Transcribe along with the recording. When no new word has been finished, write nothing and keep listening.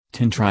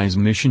Tintri's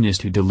mission is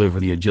to deliver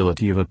the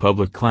agility of a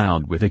public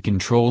cloud with the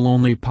control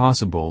only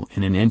possible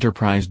in an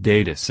enterprise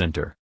data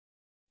center.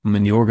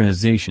 Many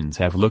organizations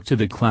have looked to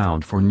the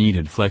cloud for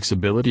needed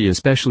flexibility,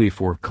 especially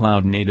for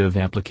cloud-native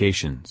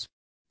applications.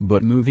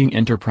 But moving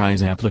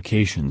enterprise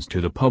applications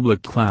to the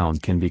public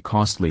cloud can be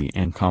costly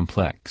and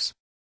complex.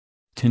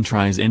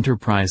 Tintri's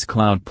enterprise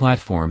cloud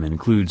platform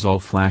includes all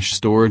flash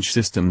storage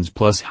systems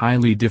plus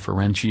highly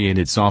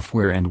differentiated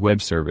software and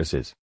web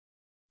services.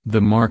 The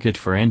market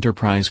for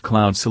enterprise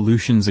cloud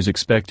solutions is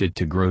expected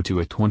to grow to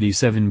a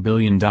 $27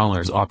 billion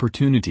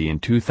opportunity in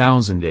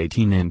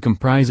 2018 and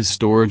comprises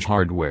storage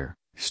hardware,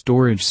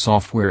 storage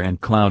software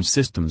and cloud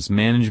systems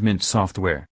management software.